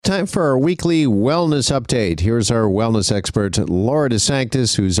time for our weekly wellness update. Here's our wellness expert, Laura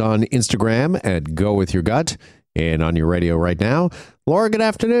DeSanctis, who's on Instagram at Go With Your Gut and on your radio right now. Laura, good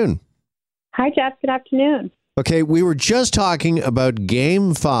afternoon. Hi, Jeff. Good afternoon. Okay, we were just talking about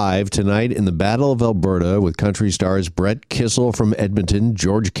Game 5 tonight in the Battle of Alberta with country stars Brett Kissel from Edmonton,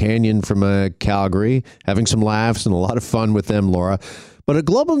 George Canyon from Calgary, having some laughs and a lot of fun with them, Laura. But at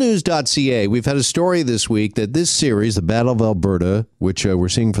globalnews.ca, we've had a story this week that this series, the Battle of Alberta, which we're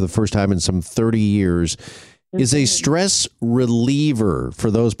seeing for the first time in some 30 years, is a stress reliever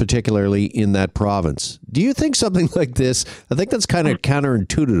for those particularly in that province. Do you think something like this, I think that's kind of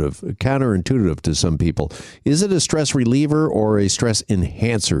counterintuitive to some people. Is it a stress reliever or a stress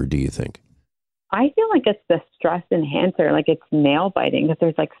enhancer, do you think? I feel like it's the stress enhancer, like it's nail biting because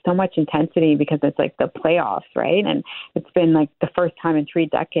there's like so much intensity because it's like the playoffs, right? And it's been like the first time in 3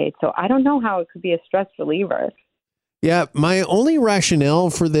 decades. So I don't know how it could be a stress reliever. Yeah, my only rationale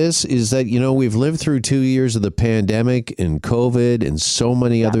for this is that, we've lived through 2 years of the pandemic and COVID and so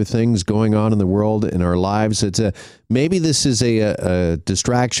many other things going on in the world in our lives. Maybe this is a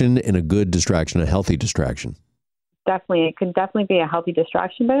distraction and a good distraction, a healthy distraction. Definitely. It could definitely be a healthy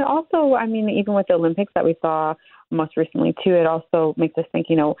distraction. But also, even with the Olympics that we saw most recently, too, it also makes us think,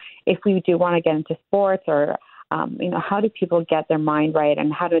 if we do want to get into sports or, how do people get their mind right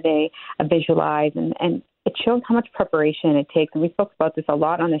and how do they visualize? And it shows how much preparation it takes. And we spoke about this a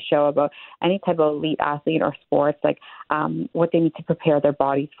lot on the show about any type of elite athlete or sports, like what they need to prepare their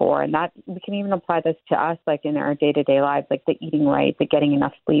bodies for. And that we can even apply this to us, like in our day-to-day lives, like the eating right, the getting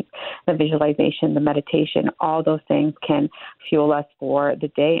enough sleep, the visualization, the meditation, all those things can fuel us for the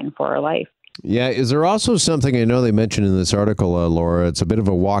day and for our life. Yeah. Is there also something, I know they mentioned in this article, Laura, it's a bit of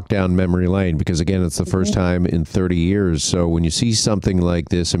a walk down memory lane because, again, it's the first time in 30 years. So when you see something like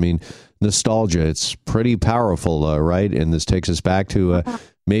this, nostalgia, it's pretty powerful, right? And this takes us back to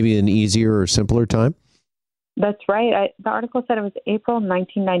maybe an easier or simpler time? That's right. The article said it was April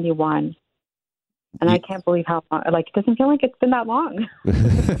 1991. And I can't believe how long, it doesn't feel like it's been that long.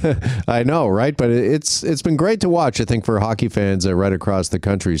 I know, right? But it's been great to watch, I think, for hockey fans right across the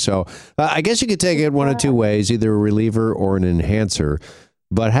country. So I guess you could take it one of two ways, either a reliever or an enhancer.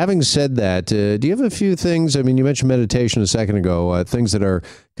 But having said that, do you have a few things? You mentioned meditation a second ago, things that are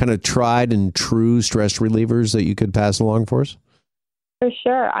kind of tried and true stress relievers that you could pass along for us? For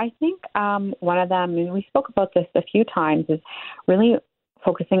sure. I think one of them, and we spoke about this a few times, is really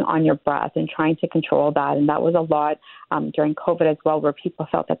focusing on your breath and trying to control that. And that was a lot during COVID as well, where people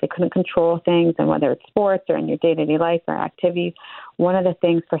felt that they couldn't control things. And whether it's sports or in your day-to-day life or activities, one of the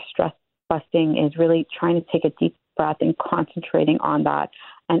things for stress busting is really trying to take a deep breath and concentrating on that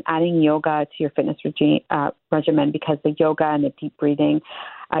and adding yoga to your fitness regimen, because the yoga and the deep breathing,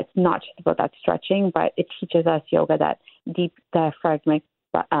 it's not just about that stretching, but it teaches us yoga that deep diaphragmatic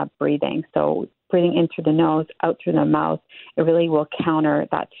breathing. So breathing in through the nose, out through the mouth, it really will counter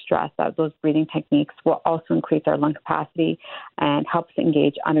that stress. Those breathing techniques will also increase our lung capacity and helps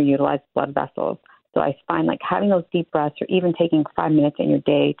engage underutilized blood vessels. So I find like having those deep breaths, or even taking 5 minutes in your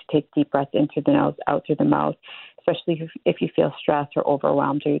day to take deep breaths in through the nose, out through the mouth, especially if you feel stressed or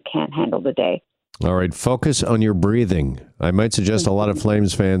overwhelmed or you can't handle the day. All right, focus on your breathing. I might suggest a lot of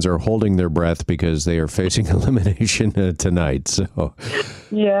Flames fans are holding their breath because they are facing elimination tonight. So,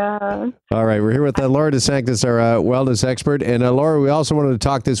 yeah. All right, we're here with Laura DeSanctis, our wellness expert. And Laura, we also wanted to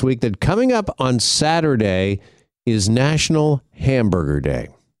talk this week that coming up on Saturday is National Hamburger Day.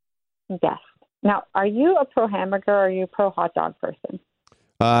 Yes. Now, are you a pro hamburger or are you a pro hot dog person?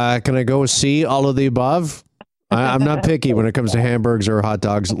 Can I go with C, all of the above? I'm not picky when it comes to hamburgers or hot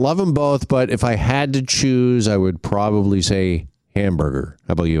dogs. Love them both, but if I had to choose, I would probably say hamburger.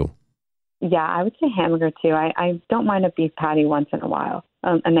 How about you? Yeah, I would say hamburger too. I don't mind a beef patty once in a while,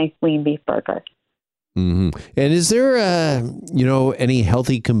 a nice lean beef burger. Mm-hmm. And is there, any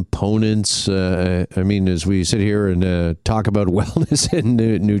healthy components? As we sit here and talk about wellness and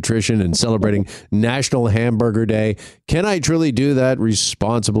nutrition and celebrating National Hamburger Day, can I truly do that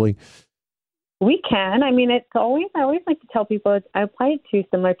responsibly? We can. I always like to tell people, I apply it too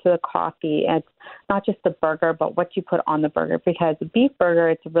similar to the coffee. It's not just the burger, but what you put on the burger, because the beef burger,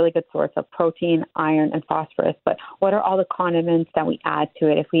 it's a really good source of protein, iron, and phosphorus. But what are all the condiments that we add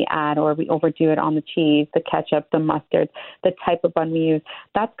to it? If we add or we overdo it on the cheese, the ketchup, the mustard, the type of bun we use,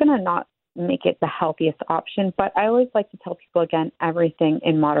 that's going to not make it the healthiest option. But I always like to tell people, again, everything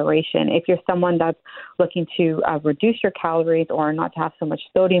in moderation. If you're someone that's looking to reduce your calories or not to have so much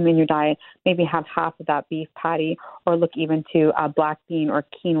sodium in your diet, maybe have half of that beef patty, or look even to a black bean or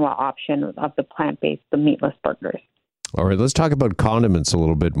quinoa option of the plant-based, the meatless burgers. All right, let's talk about condiments a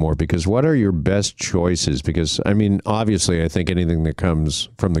little bit more, because what are your best choices? Because, I mean, obviously, I think anything that comes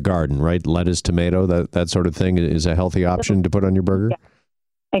from the garden, right? Lettuce, tomato, that sort of thing is a healthy option to put on your burger? Yeah.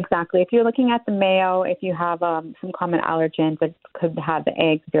 Exactly. If you're looking at the mayo, if you have some common allergens that could have the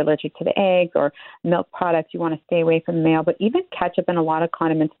eggs, if you're allergic to the eggs or milk products, you want to stay away from the mayo. But even ketchup and a lot of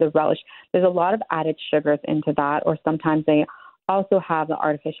condiments, the relish, there's a lot of added sugars into that, or sometimes they also have the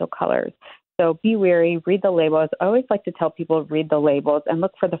artificial colors. So be wary, read the labels. I always like to tell people read the labels and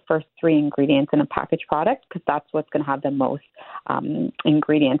look for the first 3 ingredients in a packaged product, because that's what's going to have the most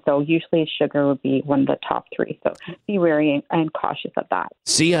ingredients. So usually sugar would be one of the top 3. So be wary and cautious of that.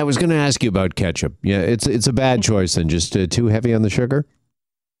 See, I was going to ask you about ketchup. Yeah, it's a bad choice then, just too heavy on the sugar?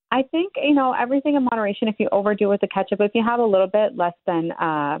 I think, everything in moderation. If you overdo with the ketchup, if you have a little bit less than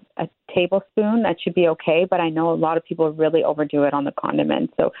a tablespoon, that should be okay. But I know a lot of people really overdo it on the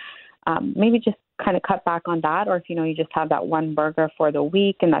condiments. So maybe just kind of cut back on that. Or if, you just have that one burger for the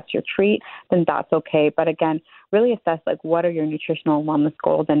week and that's your treat, then that's okay. But again, really assess what are your nutritional and wellness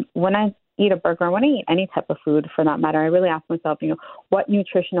goals. And when I eat a burger, when I eat any type of food for that matter, I really ask myself, what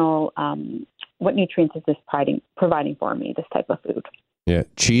nutrients is this providing for me, this type of food? Yeah.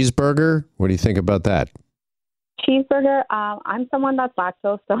 Cheeseburger, what do you think about that? Cheeseburger, I'm someone that's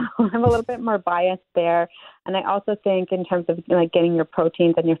lactose, so I'm a little bit more biased there. And I also think in terms of getting your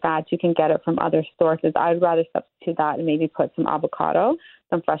proteins and your fats, you can get it from other sources. I'd rather substitute that and maybe put some avocado,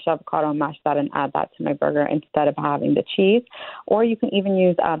 some fresh avocado, and mash that and add that to my burger instead of having the cheese. Or you can even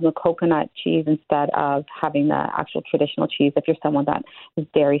use the coconut cheese instead of having the actual traditional cheese if you're someone that is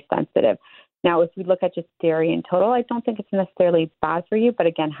dairy sensitive. Now, if we look at just dairy in total, I don't think it's necessarily bad for you. But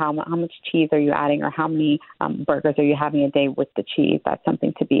again, how much cheese are you adding, or how many burgers are you having a day with the cheese? That's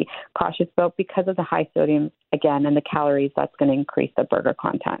something to be cautious about, because of the high sodium, again, and the calories, that's going to increase the burger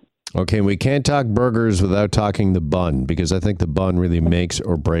content. Okay, we can't talk burgers without talking the bun, because I think the bun really makes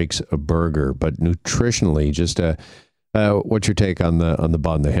or breaks a burger. But nutritionally, just what's your take on the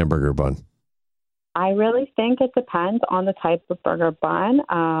bun, the hamburger bun? I really think it depends on the type of burger bun.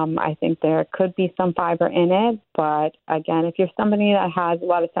 I think there could be some fiber in it, but again, if you're somebody that has a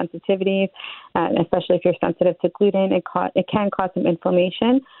lot of sensitivities, and especially if you're sensitive to gluten, it can cause some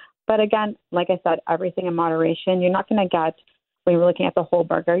inflammation. But again, like I said, everything in moderation. You're not going to get, when you're looking at the whole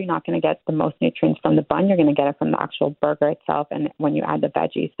burger, you're not going to get the most nutrients from the bun. You're going to get it from the actual burger itself, and when you add the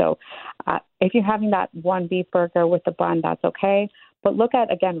veggies. So if you're having that one beef burger with the bun, that's okay. But look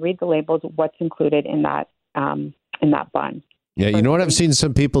at, again, read the labels, what's included in that bun. Yeah, you know what I've seen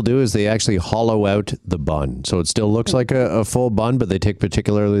some people do is they actually hollow out the bun. So it still looks like a full bun, but they take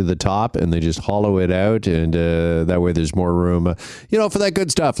particularly the top and they just hollow it out. And that way there's more room, for that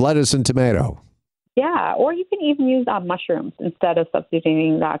good stuff, lettuce and tomato. Yeah, or you can even use mushrooms instead of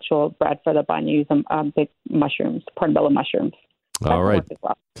substituting the actual bread for the bun. You use big mushrooms, portobello mushrooms. All right.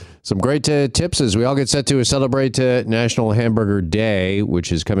 Some great tips as we all get set to celebrate National Hamburger Day,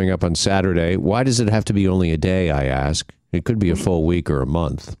 which is coming up on Saturday. Why does it have to be only a day, I ask? It could be a full week or a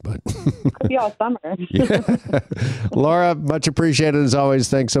month, but could be all summer. Laura, much appreciated as always.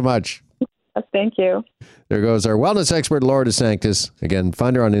 Thanks so much. Thank you. There goes our wellness expert, Laura DeSanctis. Again,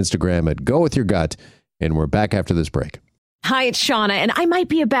 find her on Instagram at Go With Your Gut, and we're back after this break. Hi, it's Shauna, and I might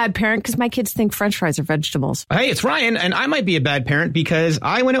be a bad parent because my kids think French fries are vegetables. Hey, it's Ryan, and I might be a bad parent because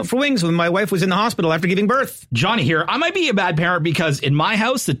I went out for wings when my wife was in the hospital after giving birth. Johnny here. I might be a bad parent because in my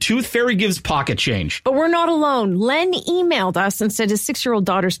house, the tooth fairy gives pocket change. But we're not alone. Len emailed us and said his 6-year-old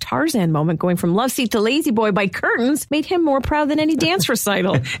daughter's Tarzan moment going from love seat to lazy boy by curtains made him more proud than any dance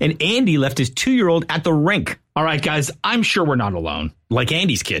recital. And Andy left his 2-year-old at the rink. All right, guys, I'm sure we're not alone. Like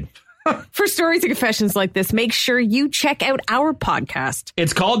Andy's kid. For stories and confessions like this, make sure you check out our podcast.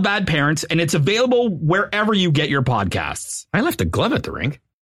 It's called Bad Parents, and it's available wherever you get your podcasts. I left a glove at the rink.